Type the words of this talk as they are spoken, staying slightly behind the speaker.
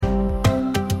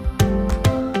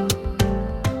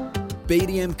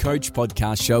BDM Coach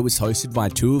podcast show is hosted by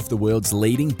two of the world's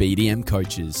leading BDM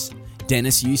coaches,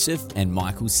 Dennis Youssef and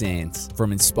Michael Sands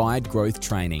from Inspired Growth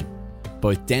Training.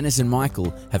 Both Dennis and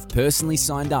Michael have personally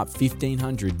signed up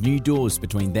 1,500 new doors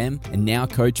between them and now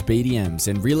coach BDMs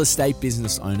and real estate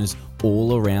business owners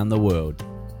all around the world.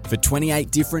 For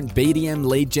 28 different BDM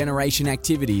lead generation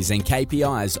activities and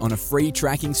KPIs on a free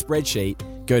tracking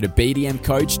spreadsheet, go to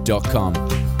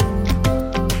bdmcoach.com.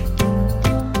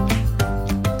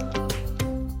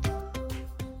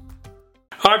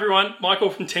 Hi everyone, Michael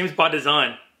from Teams by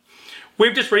Design.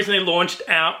 We've just recently launched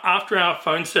our after-hour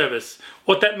phone service.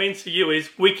 What that means for you is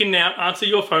we can now answer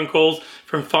your phone calls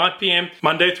from 5 p.m.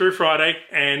 Monday through Friday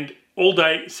and all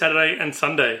day Saturday and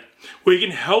Sunday. We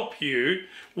can help you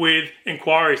with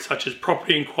inquiries such as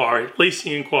property inquiry,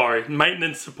 leasing inquiry,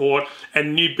 maintenance support,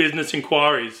 and new business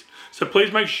inquiries. So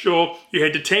please make sure you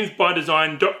head to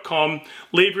teamsbydesign.com,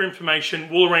 leave your information,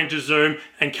 we'll arrange a Zoom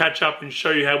and catch up and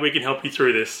show you how we can help you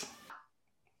through this.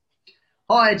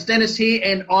 Hi, it's Dennis here,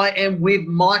 and I am with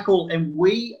Michael, and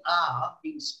we are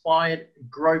Inspired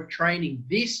Growth Training.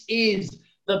 This is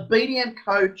the BDM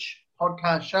Coach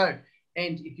podcast show,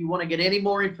 and if you want to get any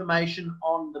more information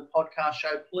on the podcast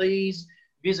show, please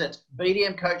visit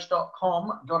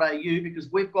bdmcoach.com.au because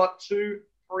we've got 2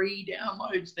 free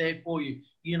downloads there for you.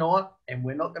 You know what? And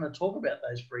we're not going to talk about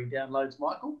those free downloads,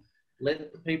 Michael.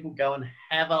 Let the people go and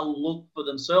have a look for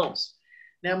themselves.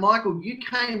 Now, Michael, you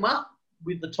came up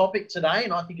with the topic today,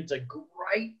 and I think it's a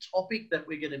great topic that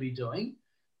we're going to be doing,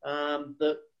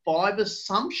 the 5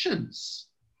 assumptions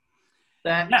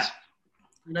that,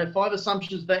 5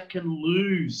 assumptions that can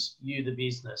lose you the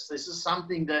business. This is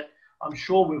something that I'm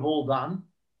sure we've all done,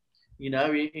 in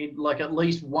like at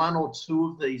least 1 or 2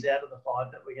 of these out of the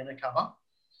 5 that we're going to cover.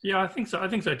 Yeah, I think so. I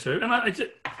think so too. And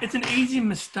it's an easy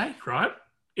mistake, right?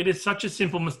 It is such a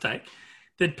simple mistake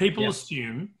that people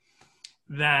assume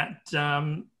that,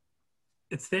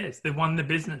 it's theirs. They've won the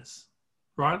business,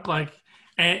 right? Like,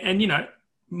 and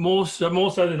more so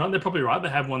than not, they're probably right. They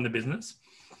have won the business.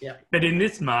 Yeah. But in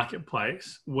this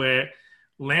marketplace where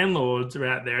landlords are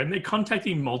out there and they're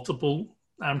contacting multiple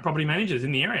property managers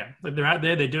in the area, like they're out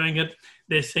there, they're doing it.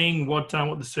 They're seeing what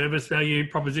the service value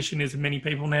proposition is of many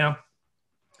people now.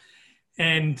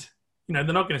 And, they're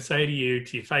not going to say to you,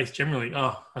 to your face generally,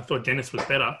 oh, I thought Dennis was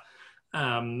better,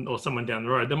 or someone down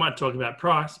the road. They might talk about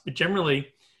price, but generally,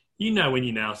 when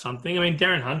you nail something. I mean,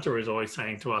 Darren Hunter is always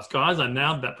saying to us, guys, I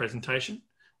nailed that presentation.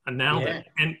 I nailed it.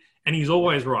 And he's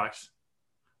always right.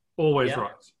 Always right.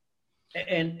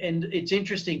 And it's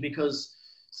interesting because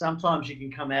sometimes you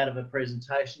can come out of a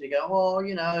presentation and go, oh,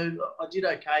 I did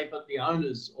okay, but the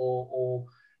owners or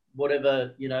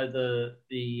whatever, the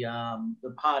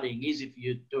partying is, if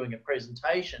you're doing a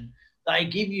presentation, they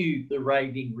give you the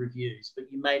raving reviews, but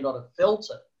you may not have felt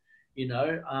it.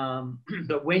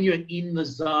 But when you're in the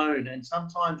zone, and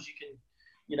sometimes you can,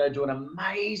 do an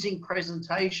amazing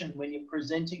presentation when you're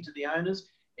presenting to the owners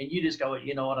and you just go,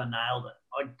 you know what, I nailed it.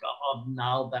 I've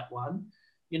nailed that one.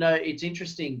 It's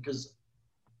interesting because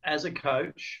as a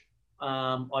coach,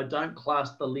 I don't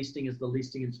class the listing as the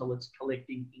listing until it's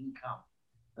collecting income,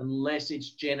 unless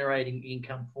it's generating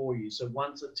income for you. So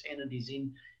once a tenant is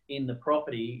in the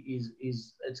property,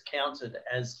 it's counted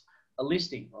as a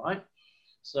listing, right?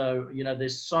 So,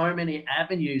 there's so many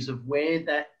avenues of where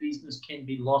that business can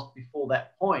be lost before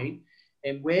that point.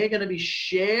 And we're going to be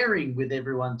sharing with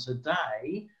everyone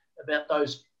today about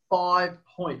those 5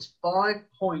 points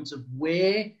of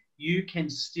where you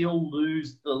can still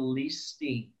lose the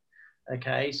listing.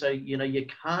 Okay. So, you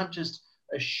can't just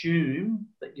assume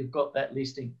that you've got that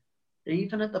listing,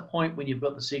 even at the point when you've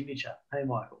got the signature. Hey,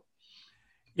 Michael.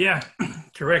 Yeah,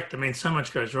 correct. I mean, so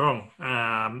much goes wrong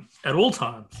at all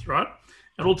times, right?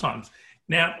 At all times.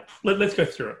 Now, let's go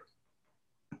through it.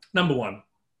 Number 1,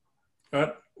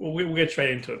 right? We'll get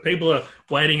straight into it. People are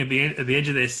waiting at the edge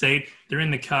of their seat. They're in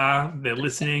the car. They're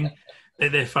listening.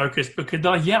 They're focused because,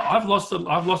 I've lost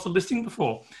a listing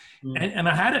before, and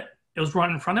I had it. It was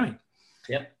right in front of me.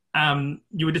 Yep.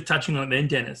 You were just touching on it then,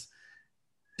 Dennis.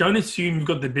 Don't assume you've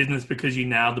got the business because you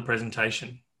nailed the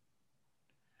presentation.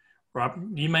 Right?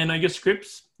 You may know your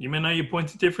scripts. You may know your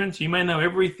points of difference. You may know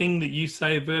everything that you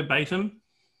say verbatim,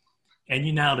 and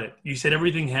you nailed it. You said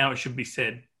everything how it should be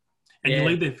said, and you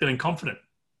leave there feeling confident.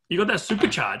 You got that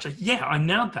supercharge. Like, I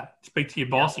nailed that. Speak to your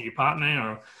boss or your partner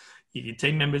or your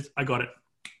team members. I got it.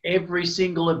 Every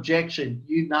single objection,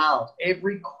 you nailed.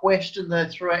 Every question they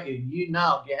threw at you, you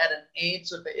nailed. You had an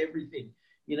answer for everything,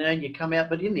 and you come out.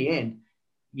 But in the end,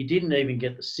 you didn't even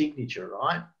get the signature,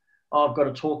 right? Oh, I've got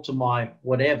to talk to my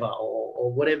whatever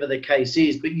or whatever the case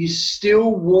is. But you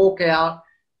still walk out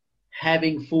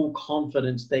having full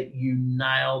confidence that you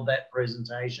nailed that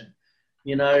presentation.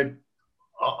 You know,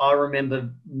 I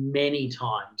remember many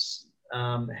times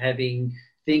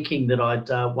thinking that I'd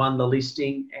won the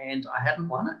listing and I hadn't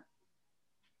won it.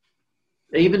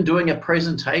 Even doing a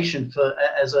presentation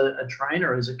as a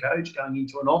trainer, as a coach, going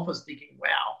into an office thinking,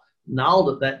 wow, nailed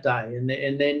it that day. And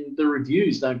then the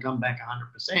reviews don't come back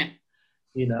 100%.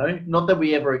 You know, not that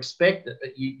we ever expect it,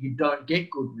 but you don't get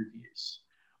good reviews.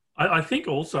 I think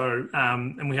also,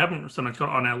 and we haven't so much got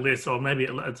on our list, or maybe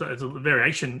it's a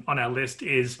variation on our list,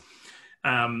 is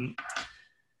when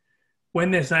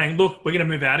they're saying, look, we're going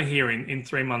to move out of here in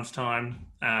 3 months' time,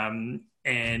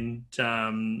 and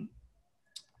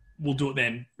we'll do it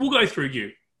then. We'll go through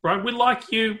you, right? We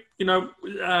like you, you know,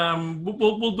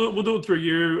 we'll do it through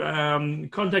you.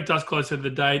 Contact us closer to the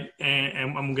date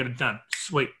and we'll get it done.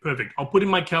 Sweet, perfect. I'll put in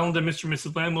my calendar, Mr. and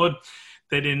Mrs. Landlord,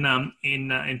 that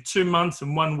in 2 months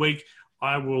and 1 week,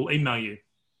 I will email you.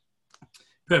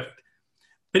 Perfect.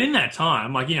 But in that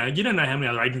time, like, you know, you don't know how many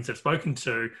other agents I've spoken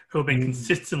to who have been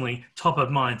consistently top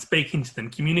of mind, speaking to them,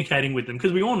 communicating with them.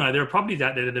 Because we all know there are properties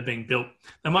out there that are being built.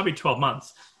 They might be 12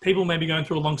 months. People may be going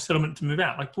through a long settlement to move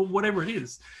out. Like, well, whatever it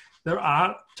is, there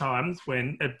are times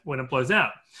when it blows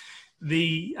out.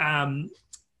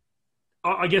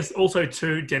 I guess also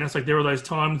too, Dennis, like there are those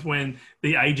times when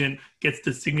the agent gets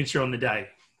the signature on the day.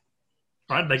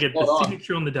 Right, they get the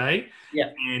signature on the day,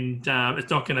 and it's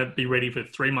not going to be ready for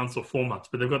 3 months or 4 months,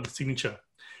 but they've got the signature,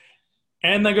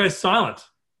 and they go silent.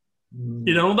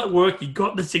 You know all that work, you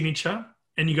got the signature,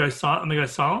 and you go silent, and they go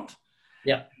silent.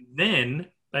 Yeah. Then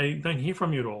they don't hear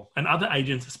from you at all, and other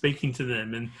agents are speaking to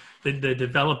them, and the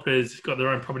developers got their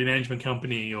own property management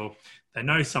company, or they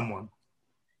know someone.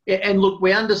 Yeah, and look,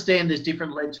 we understand there's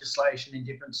different legislation in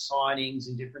different signings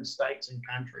in different states and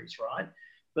countries, right?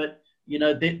 But you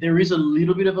know, there is a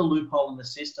little bit of a loophole in the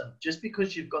system. Just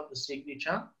because you've got the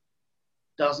signature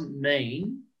doesn't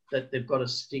mean that they've got to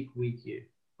stick with you,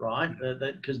 right?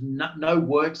 Because no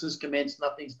works has commenced,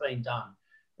 nothing's been done,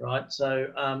 right?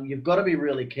 So you've got to be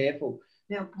really careful.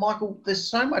 Now, Michael, there's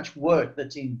so much work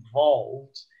that's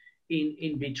involved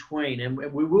in between, and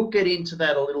we will get into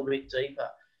that a little bit deeper.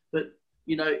 But,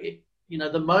 you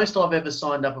know, the most I've ever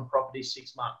signed up a property is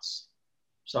 6 months.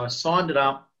 So I signed it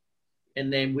up,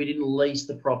 and then we didn't lease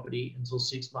the property until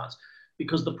 6 months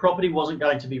because the property wasn't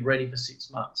going to be ready for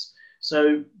 6 months.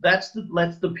 So that's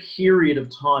the period of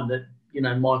time that, you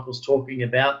know, Michael's talking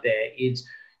about there. It's,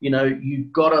 you know,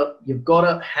 you've got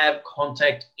to have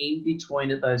contact in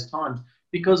between at those times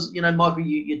because, you know, Michael,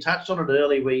 you touched on it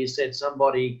earlier where you said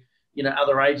somebody, you know,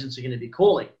 other agents are going to be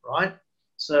calling, right?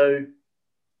 So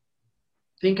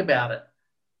think about it.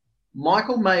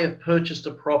 Michael may have purchased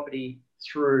a property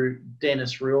through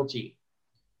Dennis Realty.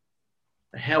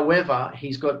 However,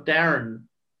 he's got Darren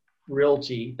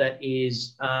Realty that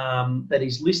he's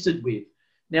listed with.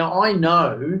 Now, I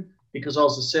know, because I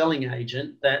was a selling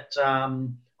agent, that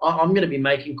I'm going to be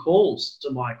making calls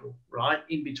to Michael, right,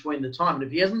 in between the time. And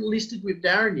if he hasn't listed with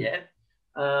Darren yet,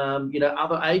 you know,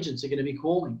 other agents are going to be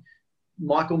calling.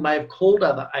 Michael may have called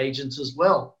other agents as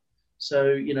well.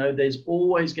 So, you know, there's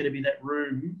always going to be that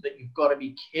room that you've got to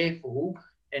be careful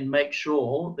and make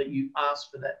sure that you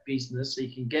ask for that business so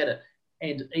you can get it.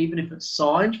 And even if it's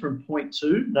signed from point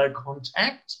 2, no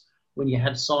contact, when you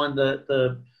had signed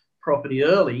the property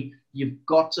early, you've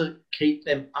got to keep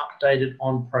them updated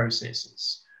on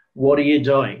processes. What are you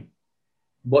doing?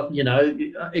 What, you know,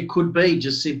 it could be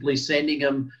just simply sending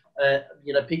them,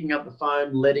 you know, picking up the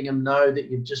phone, letting them know that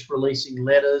you're just releasing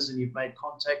letters and you've made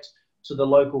contact to the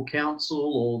local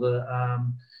council or the,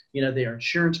 you know, their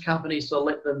insurance companies to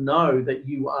let them know that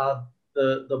you are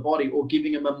the body, or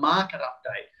giving them a market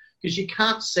update. Because you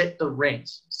can't set the rent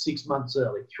 6 months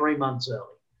early, 3 months early.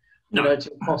 You know, it's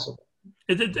impossible.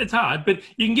 It's hard, but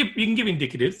you can give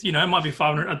indicatives. You know, it might be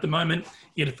 $500 at the moment.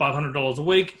 You get $500 a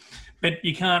week, but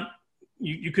you can't.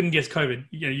 You couldn't guess COVID.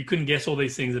 You know, you couldn't guess all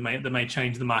these things that may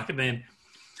change the market then.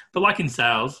 But like in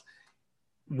sales,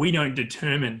 we don't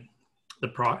determine the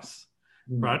price,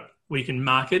 right? We can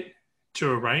market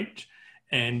to a range.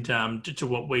 And to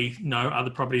what we know other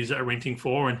properties are renting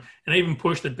for, and even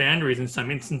push the boundaries in some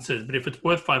instances. But if it's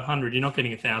worth $500, you're not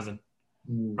getting $1,000,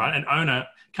 right? An owner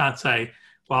can't say,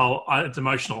 well, it's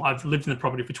emotional. I've lived in the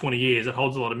property for 20 years. It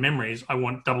holds a lot of memories. I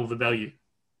want double the value.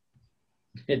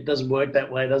 It doesn't work that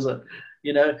way, does it?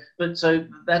 You know, but so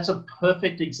that's a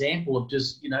perfect example of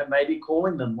just, you know, maybe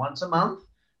calling them once a month,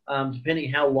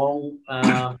 depending how long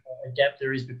a gap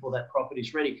there is before that property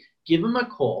is ready. Give them a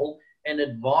call and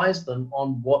advise them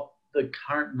on what the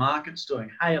current market's doing.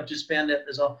 Hey, I've just found out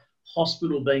there's a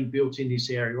hospital being built in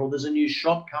this area, or there's a new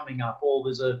shop coming up, or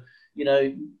there's a,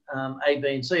 A,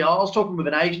 B, and C. I was talking with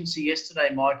an agency yesterday,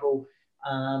 Michael,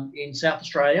 in South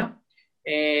Australia,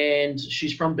 and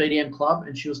she's from BDM Club,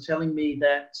 and she was telling me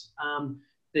that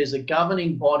there's a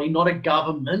governing body, not a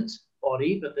government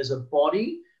body, but there's a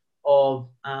body of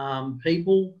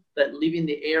people that live in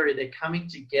the area. They're coming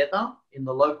together in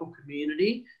the local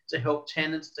community to help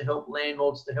tenants, to help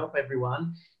landlords, to help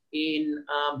everyone in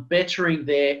bettering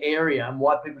their area and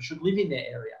why people should live in their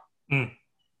area. Mm.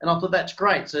 And I thought that's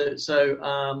great. So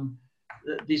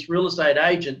this real estate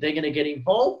agent, they're going to get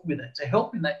involved with it to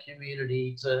help in that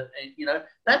community.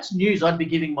 That's news I'd be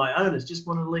giving my owners. Just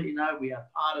want to let you know we are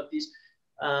part of this,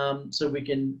 so we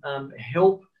can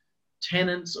help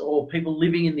tenants or people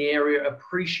living in the area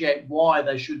appreciate why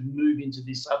they should move into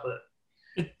this suburb.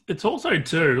 It's also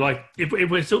too, like, if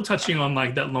we're still touching on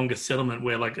like that longer settlement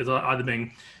where like it's either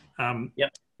being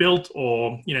built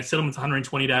or, settlement's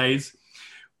 120 days.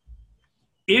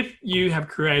 If you have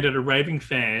created a raving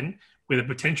fan with a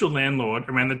potential landlord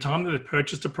around the time that they've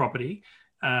purchased a property,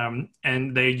 and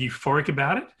they're euphoric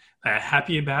about it, they are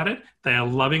happy about it, they are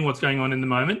loving what's going on in the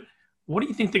moment, what do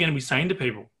you think they're going to be saying to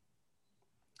people?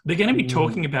 They're going to be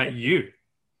talking about you,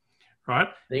 right?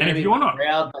 And if you're not,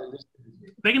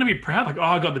 they're going to be proud, like, oh,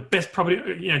 I got the best property.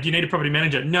 Do you need a property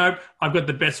manager? No, I've got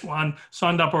the best one,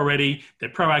 signed up already. They're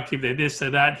proactive. They're this, they're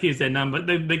that. Here's their number.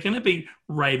 They're going to be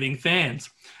raving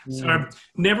fans. So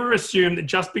never assume that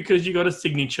just because you got a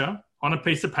signature on a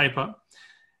piece of paper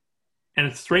and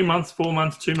it's 3 months, 4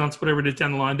 months, 2 months, whatever it is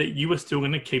down the line, that you are still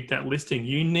going to keep that listing.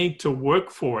 You need to work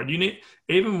for it.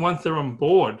 Even once they're on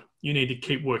board, you need to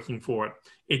keep working for it.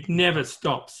 It never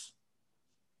stops.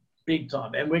 Big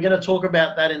time. And we're going to talk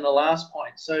about that in the last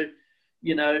point. So,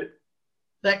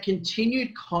 that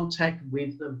continued contact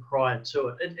with them prior to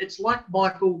it. It's like,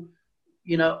 Michael,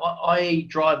 I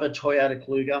drive a Toyota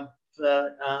Kluger.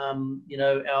 For,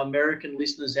 our American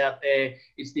listeners out there,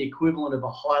 it's the equivalent of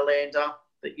a Highlander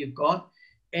that you've got.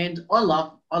 And I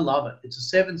love it.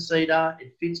 It's a 7-seater.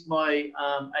 It fits my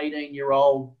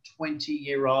 18-year-old,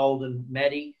 20-year-old, and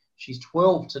Maddie. She's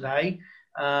 12 today.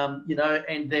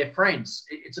 And they're friends.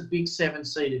 It's a big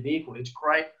 7-seater vehicle. It's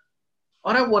great.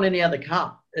 I don't want any other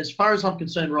car. As far as I'm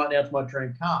concerned right now, it's my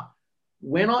dream car.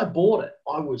 When I bought it,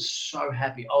 I was so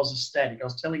happy. I was ecstatic. I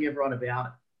was telling everyone about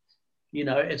it.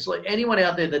 It's like anyone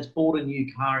out there that's bought a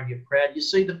new car and you're proud. You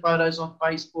see the photos on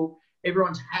Facebook.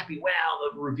 Everyone's happy.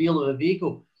 Wow, the reveal of a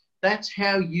vehicle. That's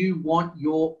how you want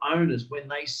your owners when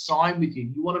they sign with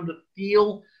you. You want them to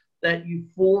feel that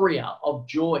euphoria of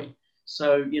joy.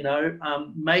 So,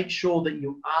 make sure that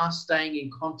you are staying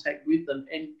in contact with them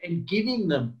and giving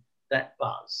them that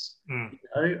buzz.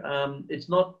 It's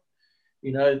not,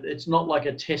 it's not like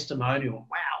a testimonial.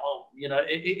 Wow,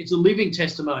 it's a living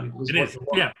testimonial. It is.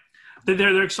 Yeah,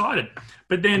 they're excited.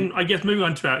 But then I guess moving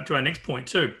on to our next point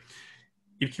too.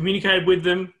 You've communicated with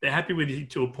them. They're happy with you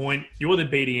to a point. You're the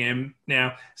BDM.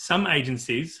 Now, some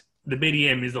agencies, the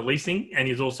BDM is the leasing and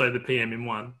is also the PM in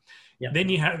one. Yep. Then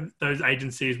you have those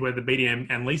agencies where the BDM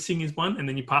and leasing is one, and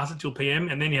then you pass it to a PM,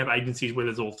 and then you have agencies where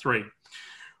there's all three.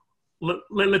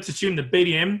 Let's assume the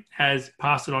BDM has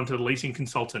passed it on to the leasing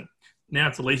consultant. Now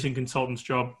it's the leasing consultant's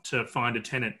job to find a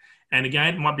tenant. And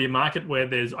again, it might be a market where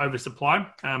there's oversupply,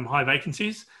 high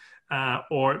vacancies, and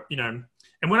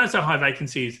when I say high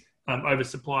vacancies,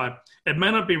 oversupply, it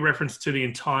may not be referenced to the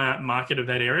entire market of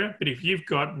that area, but if you've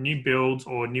got new builds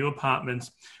or new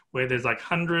apartments where there's like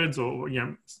hundreds or,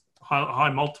 high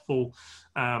multiple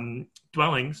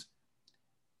dwellings,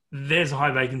 there's a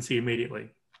high vacancy immediately.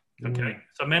 Okay.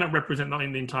 So it may not represent not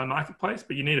in the entire marketplace,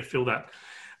 but you need to fill that.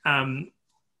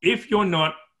 If you're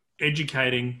not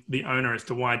educating the owner as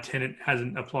to why a tenant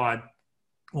hasn't applied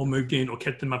or moved in or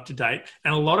kept them up to date,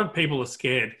 and a lot of people are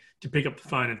scared to pick up the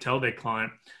phone and tell their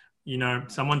client,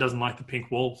 someone doesn't like the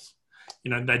pink walls.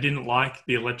 They didn't like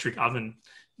the electric oven.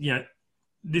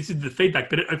 This is the feedback.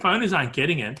 But if owners aren't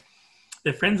getting it,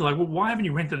 their friends are like, well, why haven't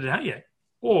you rented it out yet?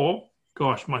 Or,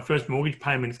 gosh, my first mortgage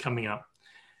payment is coming up.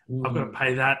 I've got to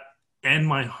pay that and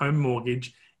my home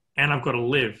mortgage, and I've got to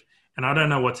live. And I don't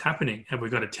know what's happening. Have we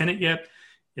got a tenant yet?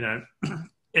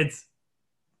 It's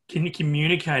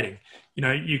communicating.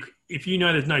 If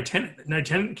there's no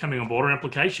tenant coming on board, an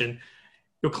application,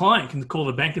 your client can call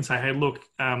the bank and say, hey, look,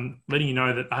 letting you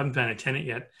know that I haven't found a tenant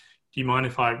yet. Do you mind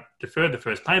if I defer the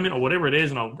first payment or whatever it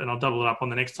is, and I'll double it up on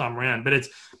the next time around? But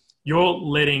you're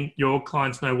letting your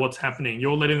clients know what's happening.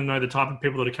 You're letting them know the type of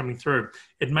people that are coming through.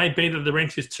 It may be that the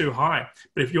rent is too high,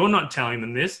 but if you're not telling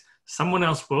them this, someone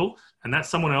else will, and that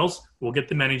someone else will get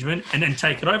the management and then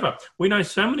take it over. We know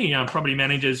so many property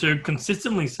managers who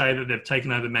consistently say that they've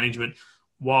taken over management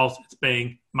whilst it's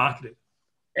being marketed.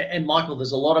 And Michael,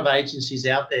 there's a lot of agencies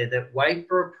out there that wait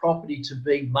for a property to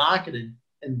be marketed,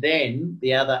 and then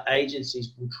the other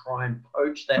agencies will try and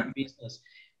poach that business.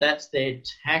 That's their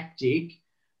tactic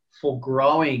for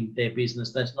growing their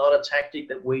business. That's not a tactic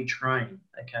that we train,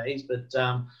 okay? But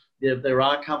there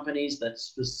are companies that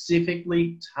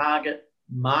specifically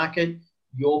market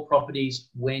your properties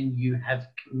when you have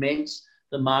commenced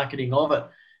the marketing of it.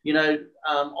 You know,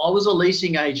 I was a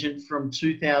leasing agent from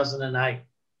 2008,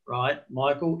 right,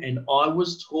 Michael? And I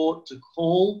was taught to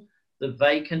call the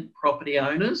vacant property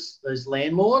owners, those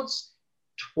landlords,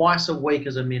 twice a week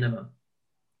as a minimum.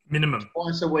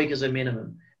 Twice a week as a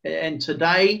minimum. And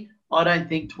today, I don't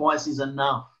think twice is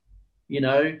enough. You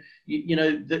know,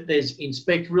 there's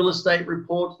Inspect Real Estate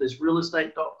reports, there's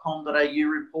realestate.com.au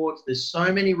reports. There's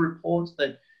so many reports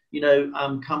that,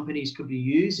 companies could be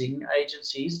using,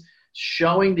 agencies,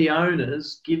 showing the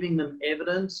owners, giving them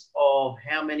evidence of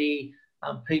how many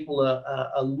people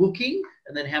are looking,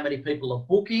 and then how many people are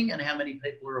booking, and how many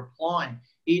people are applying.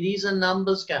 It is a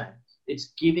numbers game.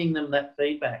 It's giving them that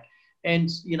feedback. And,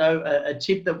 a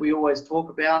tip that we always talk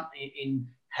about in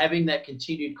having that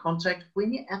continued contact,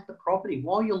 when you're at the property,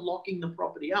 while you're locking the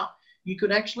property up, you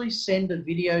could actually send a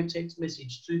video text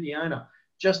message to the owner.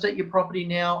 Just at your property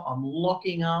now, I'm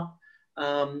locking up.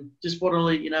 Just want to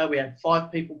let you know, we had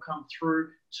 5 people come through.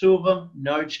 2 of them,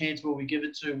 no chance will we give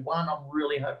it to. 1, I'm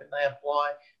really hoping they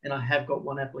apply, and I have got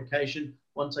 1 application.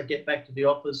 Once I get back to the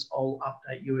office, I'll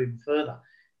update you even further.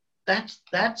 That's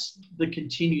the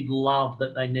continued love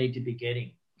that they need to be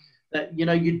getting. That,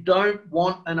 you don't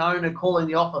want an owner calling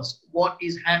the office, what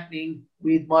is happening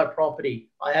with my property?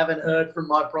 I haven't heard from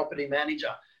my property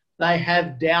manager. They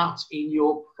have doubts in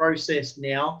your process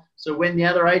now. So when the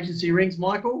other agency rings,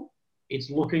 Michael, it's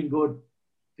looking good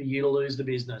for you to lose the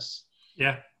business.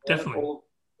 Yeah, definitely.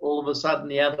 All of a sudden,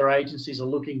 the other agencies are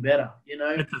looking better,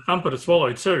 It's a thumper to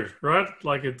swallow too, right?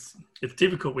 Like it's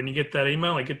difficult when you get that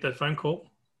email, I get that phone call.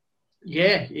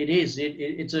 Yeah, it is.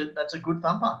 That's a good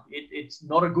thumper. It's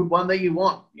not a good one that you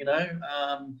want,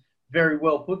 very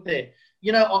well put there. I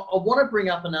want to bring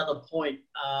up another point.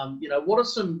 What are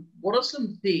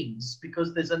some things,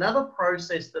 because there's another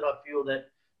process that I feel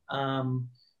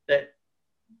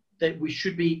that we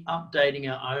should be updating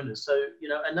our owners. So,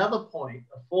 another point,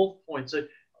 a 4th point.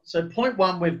 So point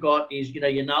 1 we've got is, you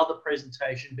nail the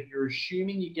presentation, but you're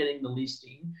assuming you're getting the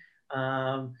listing.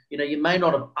 You may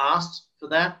not have asked for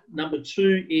that. Number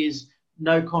 2 is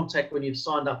no contact when you've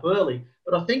signed up early.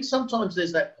 But I think sometimes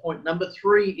there's that point. Number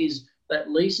 3 is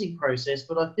that leasing process.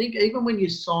 But I think even when you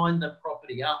sign the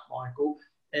property up, Michael,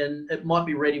 and it might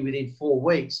be ready within 4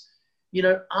 weeks,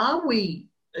 are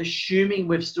we assuming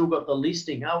we've still got the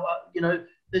listing?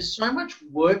 There's so much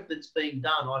work that's being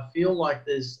done. I feel like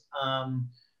there's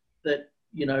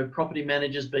property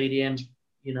managers, BDMs,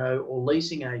 or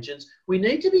leasing agents, we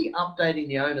need to be updating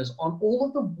the owners on all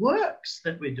of the works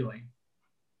that we're doing.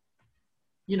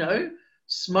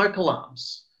 Smoke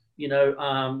alarms,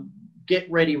 get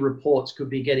ready reports could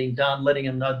be getting done, letting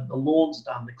them know that the lawn's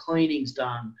done, the cleaning's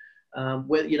done,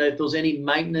 whether, if there's any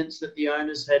maintenance that the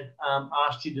owners had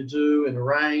asked you to do and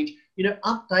arrange,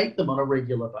 update them on a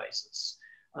regular basis.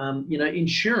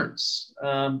 Insurance,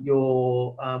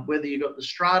 whether you got the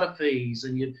strata fees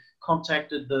and you've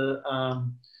contacted the,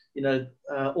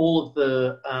 all of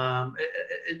the,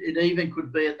 it even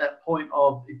could be at that point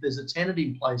of if there's a tenant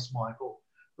in place, Michael,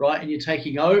 right, and you're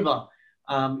taking over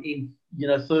in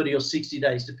 30 or 60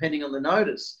 days, depending on the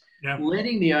notice. Yeah.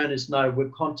 Letting the owners know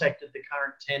we've contacted the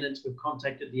current tenants, we've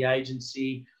contacted the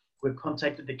agency, we've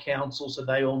contacted the council, so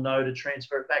they all know to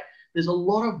transfer it back. There's a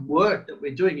lot of work that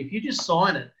we're doing. If you just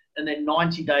sign it and then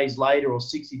 90 days later or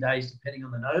 60 days, depending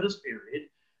on the notice period,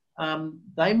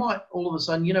 they might all of a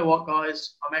sudden, you know what,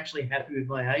 guys, I'm actually happy with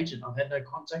my agent. I've had no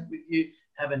contact with you,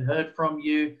 haven't heard from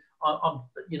you.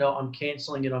 I'm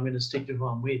cancelling it. I'm going to stick to who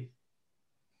I'm with.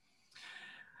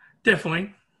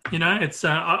 Definitely. It's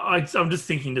I'm just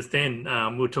thinking just then,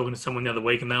 we were talking to someone the other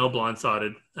week and they were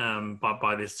blindsided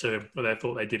by this too, where they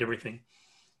thought they did everything.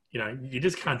 You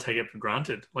just can't take it for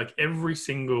granted. Like every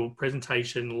single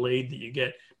presentation lead that you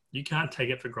get, you can't take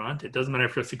it for granted. It doesn't matter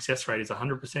if your success rate is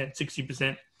 100%,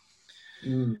 60%.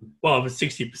 Well, if it's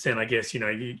 60%, I guess, you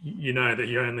know that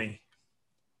you only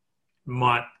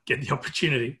might get the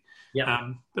opportunity.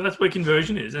 Yeah. But that's where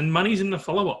conversion is. And money's in the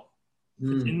follow-up.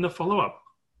 It's in the follow-up.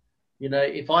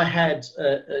 If I had,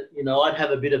 I'd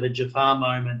have a bit of a Jafar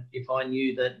moment if I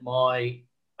knew that my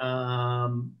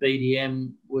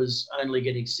BDM was only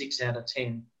getting 6 out of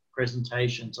 10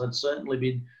 presentations. I'd certainly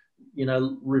be,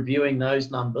 reviewing those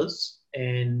numbers,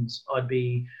 and I'd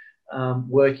be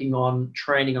working on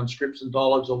training on scripts and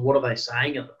dialogues, or what are they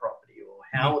saying at the property, or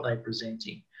How are they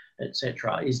presenting,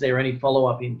 etc.? Is there any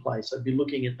follow-up in place? I'd be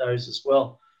looking at those as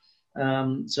well.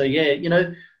 So, yeah, you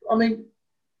know, I mean,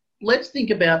 let's think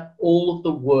about all of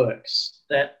the works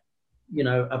that, you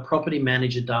know, a property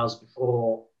manager does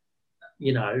before,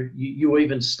 you know, you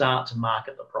even start to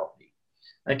market the property.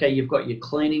 Okay, you've got your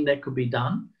cleaning that could be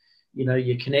done, you know,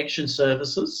 your connection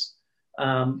services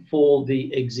for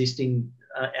the existing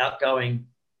outgoing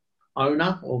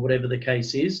owner or whatever the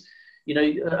case is. You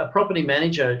know, a property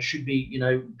manager should be, you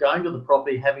know, going to the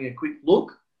property, having a quick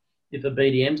look. If a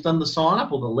BDM's done the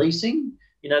sign-up or the leasing,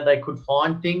 you know, they could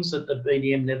find things that the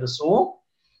BDM never saw.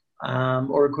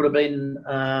 Or it could have been,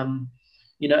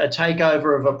 you know, a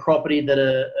takeover of a property that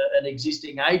an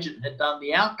existing agent had done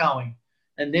the outgoing,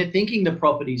 and they're thinking the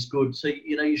property's good. So,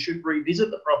 you know, you should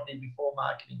revisit the property before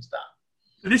marketing's done.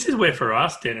 This is where for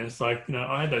us, Dennis, like, you know,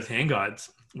 I had those hand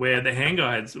guides where the hand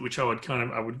guides, which I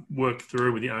would work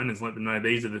through with the owners and let them know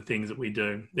these are the things that we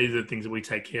do. These are the things that we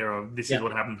take care of. This is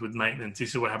what happens with maintenance. This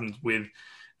is what happens with,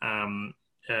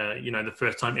 you know, the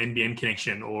first time NBN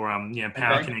connection or, you know,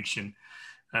 power connection.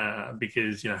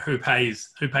 Because, you know, who pays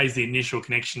the initial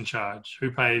connection charge? Who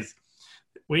pays?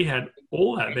 We had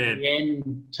all that there.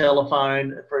 NBN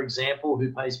telephone, for example,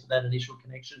 who pays for that initial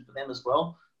connection for them as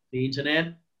well? The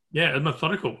internet. Yeah,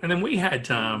 methodical. And then we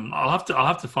had, I'll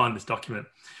have to find this document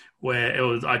where it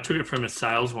was, I took it from a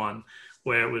sales one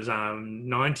where it was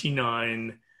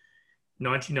 99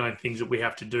 things that we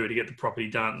have to do to get the property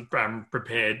done,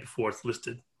 prepared before it's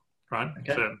listed, right?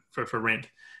 Okay. For rent.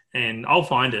 And I'll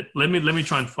find it. Let me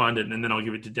try and find it, and then I'll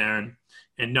give it to Darren.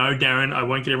 And no, Darren, I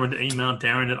won't get everyone to email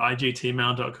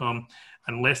darren@igtmail.com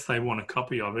unless they want a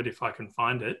copy of it, if I can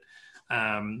find it.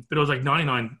 But it was like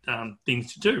 99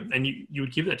 things to do. And you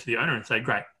would give that to the owner and say,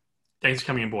 great, thanks for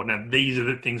coming on board. Now, these are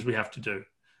the things we have to do.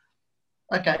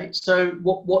 Okay. So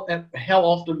how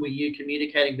often were you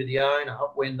communicating with the owner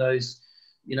when those,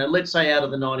 you know, let's say out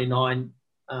of the 99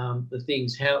 the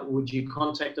things, how would you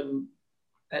contact them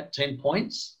at 10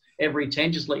 points? Every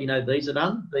 10, just let you know these are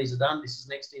done, this is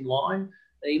next in line,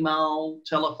 email,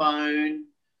 telephone.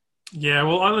 Yeah,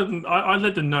 well, I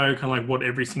let them know kind of like what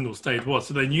every single stage was,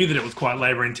 so they knew that it was quite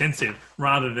labour intensive,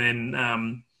 rather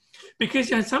than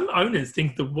because, you know, some owners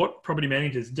think that what property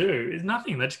managers do is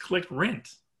nothing; they just collect rent.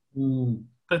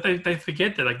 But they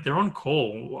forget that, like, they're on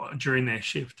call during their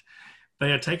shift.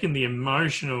 They are taking the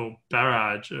emotional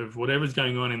barrage of whatever's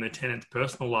going on in the tenant's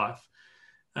personal life,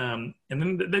 and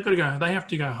then they've got to go. They have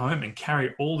to go home and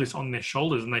carry all this on their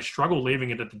shoulders, and they struggle leaving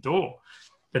it at the door.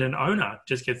 But an owner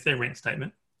just gets their rent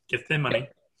statement, gets their money,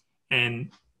 and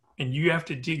you have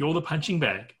to dig all the punching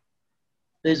bag.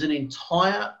 There's an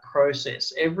entire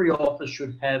process. Every office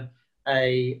should have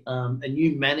a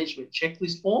new management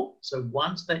checklist form. So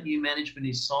once that new management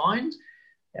is signed,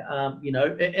 you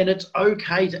know, and it's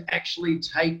okay to actually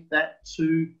take that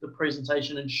to the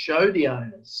presentation and show the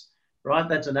owners, right?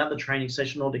 That's another training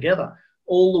session altogether.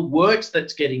 All the works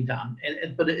that's getting done.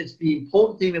 But it's the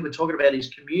important thing that we're talking about is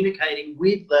communicating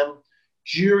with them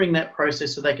during that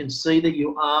process so they can see that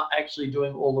you are actually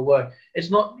doing all the work.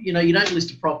 It's not, you know, you don't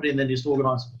list a property and then just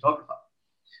organise a photographer.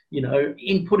 You know,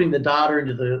 inputting the data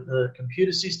into the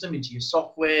computer system, into your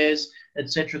softwares,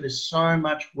 etc. There's so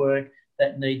much work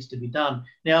that needs to be done.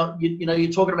 Now, you know,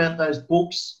 you're talking about those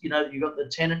books. You know, you've got the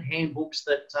tenant handbooks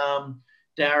that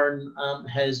Darren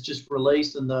has just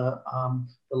released, and the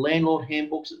landlord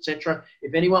handbooks, etc.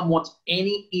 If anyone wants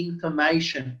any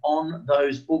information on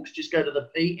those books, just go to the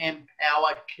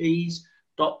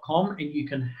pmpowerkeys.com and you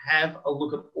can have a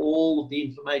look at all of the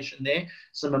information there.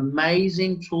 Some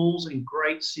amazing tools and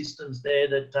great systems there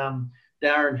that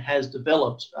Darren has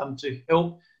developed to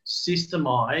help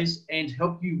systemize and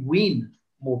help you win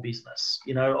more business,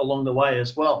 you know, along the way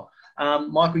as well.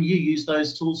 Michael, you use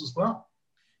those tools as well.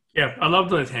 Yeah, I love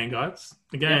those hand guides.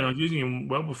 Again, I was using them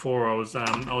well before I was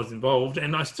involved,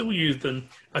 and I still use them.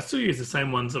 I still use the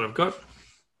same ones that I've got.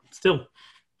 Still.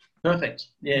 Perfect.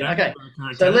 Yeah. Okay.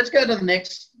 So let's go to the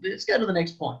next. Let's go to the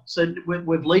next point. So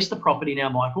we've leased the property now,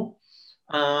 Michael.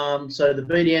 So the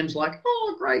BDM's like,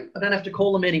 oh, great. I don't have to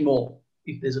call them anymore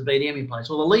if there's a BDM in place.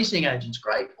 Or the leasing agent's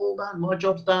great. All done. My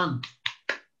job's done.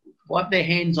 Wipe their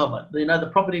hands of it. You know, the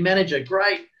property manager,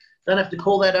 great. Don't have to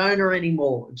call that owner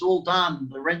anymore. It's all done.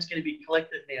 The rent's going to be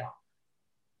collected now.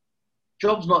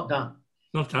 Job's not done.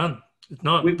 Not done. It's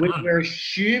not done. Done. We're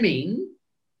assuming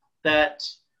that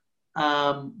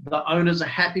the owners are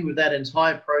happy with that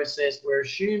entire process. We're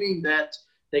assuming that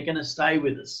they're going to stay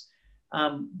with us.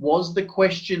 Was the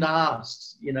question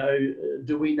asked, you know,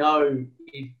 do we know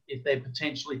if they're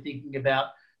potentially thinking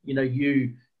about, you know,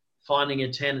 you finding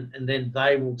a tenant and then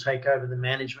they will take over the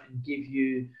management and give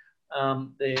you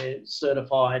their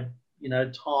certified,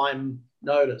 time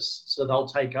notice, so they'll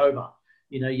take over.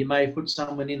 You may put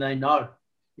someone in they know.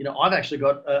 I've actually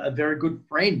got a very good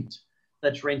friend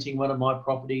that's renting one of my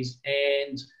properties,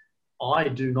 and I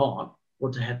do not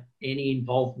want to have any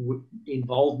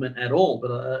involvement at all.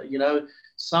 But,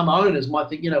 some owners might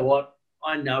think, you know what,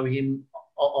 I know him,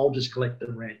 I'll just collect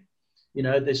the rent.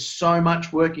 There's so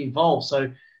much work involved.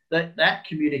 So that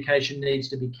communication needs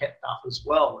to be kept up as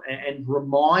well, and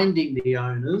reminding the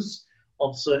owners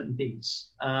of certain things.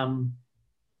 I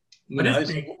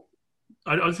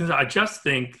just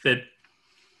think that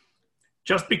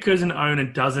just because an owner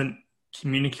doesn't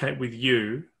communicate with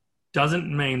you doesn't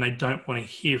mean they don't want to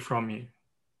hear from you.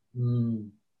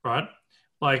 Right?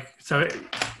 So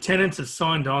tenants have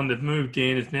signed on, they've moved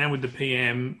in, it's now with the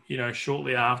PM,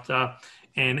 shortly after,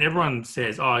 and everyone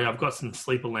says, oh, I've got some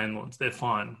sleeper landlords, they're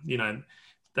fine.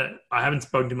 That I haven't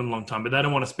spoken to them in a long time, but they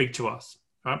don't want to speak to us,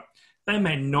 right? They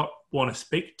may not want to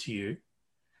speak to you,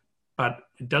 but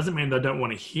it doesn't mean they don't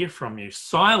want to hear from you.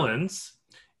 Silence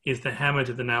is the hammer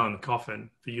to the nail in the coffin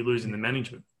for you losing the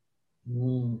management.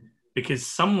 Because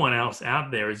someone else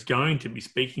out there is going to be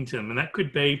speaking to them, and that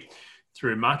could be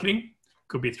through marketing,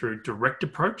 could be through direct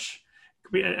approach,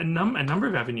 could be a number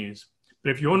of avenues.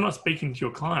 But if you're not speaking to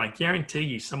your client, I guarantee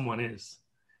you someone is.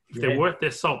 If they're worth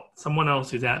their salt, someone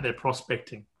else is out there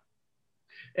prospecting.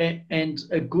 And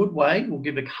a good way, we'll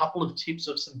give a couple of tips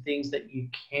of some things that you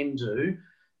can do.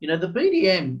 The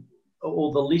BDM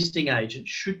or the listing agent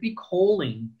should be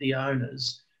calling the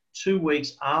owners 2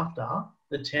 weeks after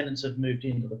the tenants have moved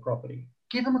into the property.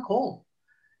 Give them a call.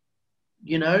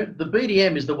 The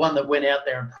BDM is the one that went out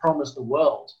there and promised the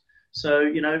world.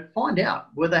 So, find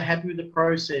out, were they happy with the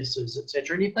processes,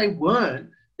 etc. And if they weren't,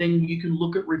 then you can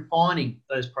look at refining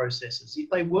those processes. If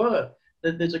they were,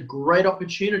 then there's a great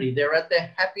opportunity. They're at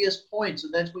their happiest points,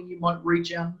 and that's when you might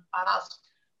reach out and ask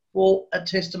for a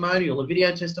testimonial, a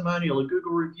video testimonial, a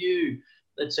Google review,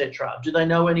 etc. Do they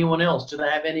know anyone else? Do they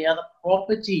have any other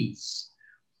properties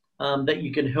that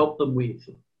you can help them with,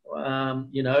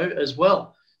 as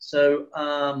well? So,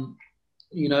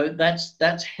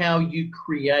 that's how you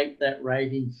create that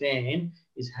raving fan,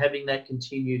 is having that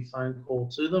continued phone call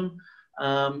to them,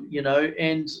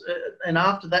 and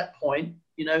after that point,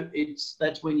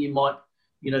 that's when you might,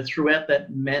 throughout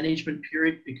that management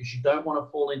period, because you don't want to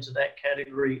fall into that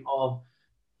category of,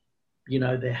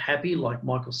 they're happy, like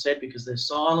Michael said, because they're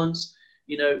silenced,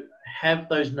 have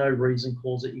those no reason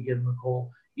calls that you give them a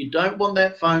call. You don't want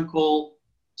that phone call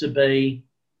to be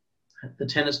the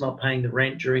tenant's not paying the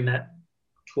rent during that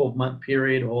 12-month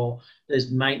period, or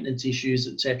there's maintenance issues,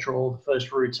 etc., or the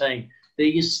first routine. They're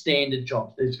your standard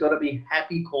jobs. There's got to be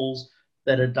happy calls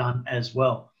that are done as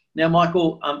well. Now,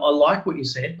 Michael, I like what you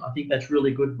said. I think that's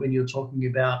really good when you're talking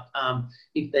about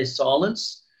if there's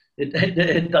silence,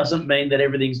 it doesn't mean that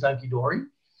everything's hunky-dory.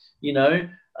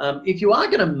 If you are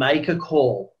going to make a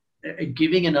call,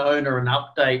 giving an owner an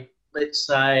update, let's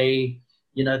say,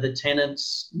 the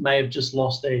tenants may have just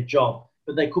lost their job,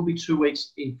 but they could be 2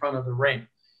 weeks in front of the rent.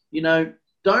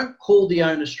 Don't call the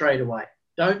owner straight away.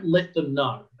 Don't let them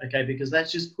know, okay, because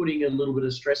that's just putting a little bit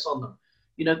of stress on them.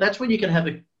 That's when you can have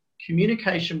a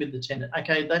communication with the tenant.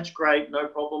 Okay, that's great, no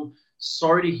problem.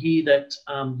 Sorry to hear that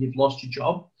you've lost your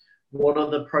job. What are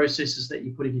the processes that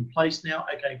you're putting in place now?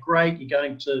 Okay, great. You're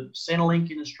going to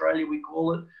Centrelink in Australia, we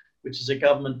call it, which is a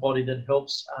government body that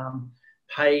helps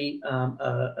pay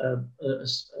a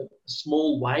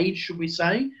small wage, should we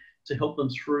say, to help them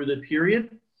through the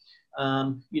period.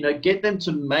 Get them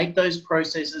to make those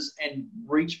processes and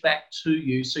reach back to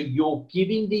you, so you're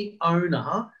giving the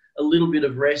owner a little bit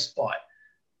of respite.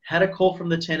 Had a call from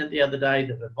the tenant the other day.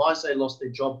 They've advised they lost their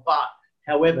job, but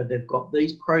however, they've got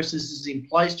these processes in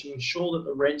place to ensure that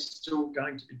the rent's still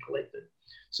going to be collected.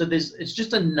 So it's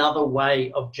just another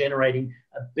way of generating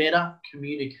a better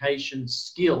communication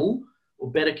skill, or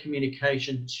better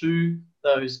communication to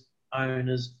those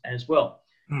owners as well.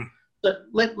 So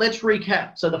let's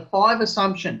recap. So the 5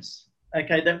 assumptions,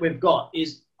 okay, that we've got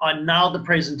is, I nailed the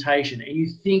presentation, and you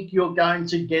think you're going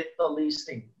to get the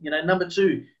listing. Number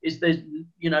 2 is there's,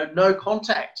 no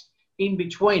contact in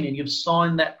between, and you've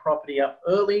signed that property up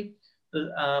early.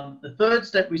 The third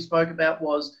step we spoke about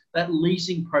was that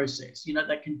leasing process,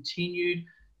 that continued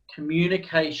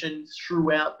communication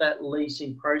throughout that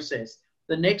leasing process.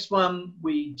 The next one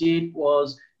we did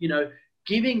was,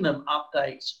 giving them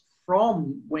updates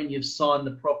from when you've signed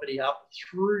the property up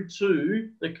through to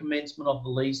the commencement of the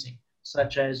leasing,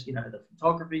 such as, the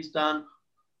photography's done,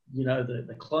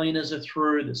 the cleaners are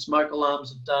through, the smoke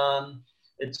alarms are done,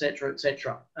 etc.,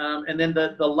 etc. And then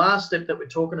the last step that we're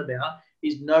talking about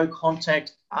is no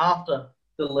contact after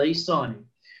the lease signing.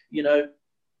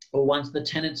 or once the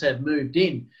tenants have moved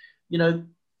in.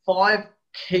 5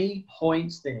 key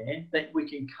points there that we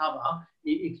can cover.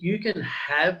 If you can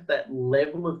have that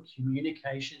level of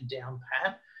communication down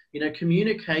pat,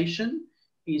 communication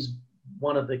is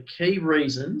one of the key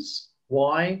reasons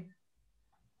why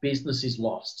business is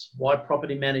lost, why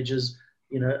property managers,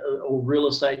 or real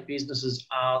estate businesses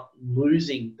are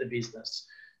losing the business,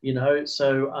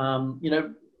 So,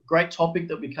 great topic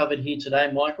that we covered here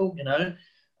today, Michael,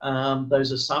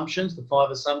 those assumptions, the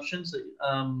 5 assumptions that,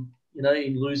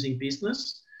 in losing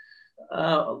business.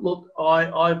 Look,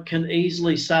 I can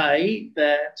easily say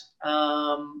that,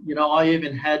 I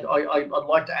even had, I'd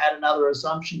like to add another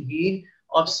assumption here.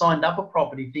 I've signed up a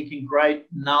property thinking, great,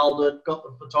 nailed it, got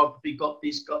the photography, got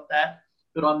this, got that,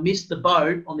 but I missed the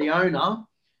boat on the owner,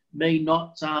 me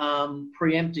not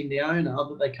preempting the owner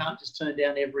that they can't just turn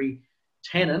down every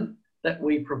tenant that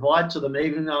we provide to them,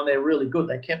 even though they're really good.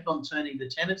 They kept on turning the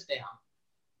tenants down,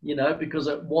 because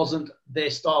it wasn't their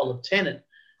style of tenant.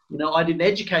 I didn't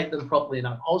educate them properly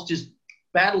enough. I was just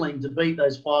battling to beat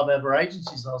those 5 other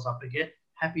agencies I was up against,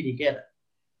 happy to get it.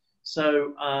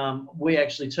 So we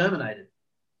actually terminated.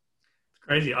 It's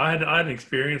crazy. I had an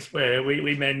experience where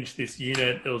we managed this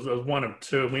unit. It was one of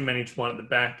 2, and we managed one at the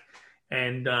back.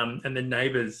 And the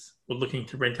neighbours were looking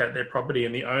to rent out their property,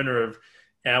 and the owner of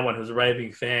our one, who was a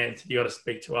raving fan, said, "You got to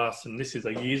speak to us." And this is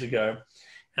years ago.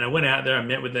 And I went out there and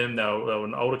met with them. They were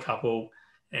an older couple,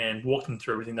 and walked them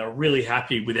through everything. They were really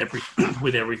happy with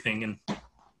everything, and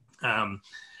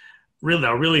really, they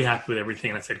were really happy with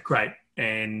everything. And I said, "Great."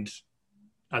 And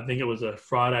I think it was a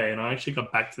Friday, and I actually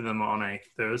got back to them on a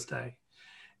Thursday.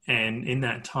 And in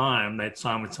that time, they'd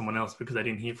signed with someone else because they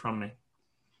didn't hear from me.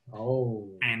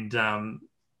 Oh. And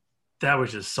that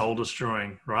was just soul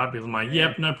destroying, right? Because I'm like,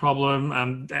 yep, no problem.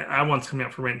 Our one's coming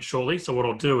up for rent shortly. So what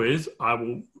I'll do is I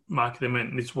will mark them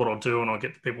in. This is what I'll do, and I'll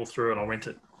get the people through and I'll rent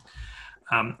it.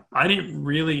 I didn't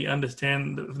really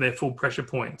understand their full pressure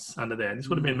points under there. This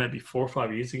would have been maybe 4 or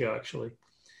 5 years ago, actually.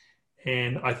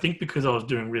 And I think because I was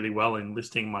doing really well in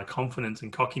listing, my confidence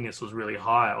and cockiness was really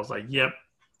high. I was like, yep,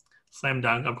 slam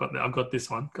dunk. I've got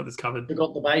this one, got this covered. You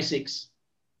got the basics.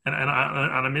 And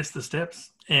I missed the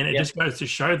steps. And it just goes to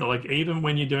show that, even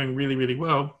when you're doing really, really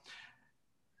well,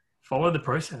 follow the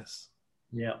process.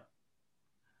 Yeah.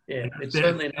 Yeah, it's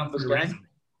certainly a numbers game.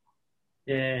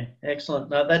 Yeah,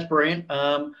 excellent. No, that's brilliant.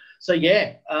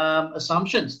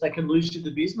 Assumptions that can lose you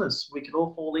the business. We can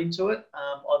all fall into it.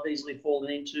 I've easily fallen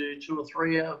into 2 or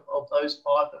 3 of those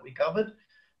 5 that we covered.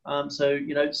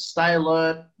 Stay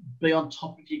alert, be on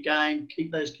top of your game,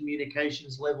 keep those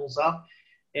communications levels up.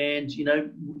 And,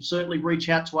 certainly reach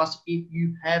out to us if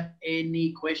you have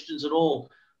any questions at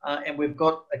all. And we've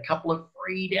got a couple of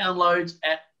free downloads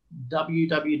at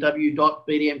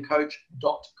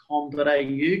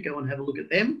www.bdmcoach.com.au. Go and have a look at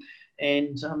them.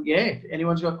 And, if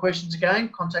anyone's got questions again,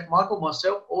 contact Michael,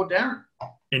 myself, or Darren.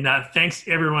 And thanks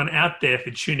everyone out there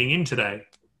for tuning in today.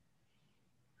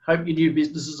 Hope your new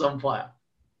business is on fire.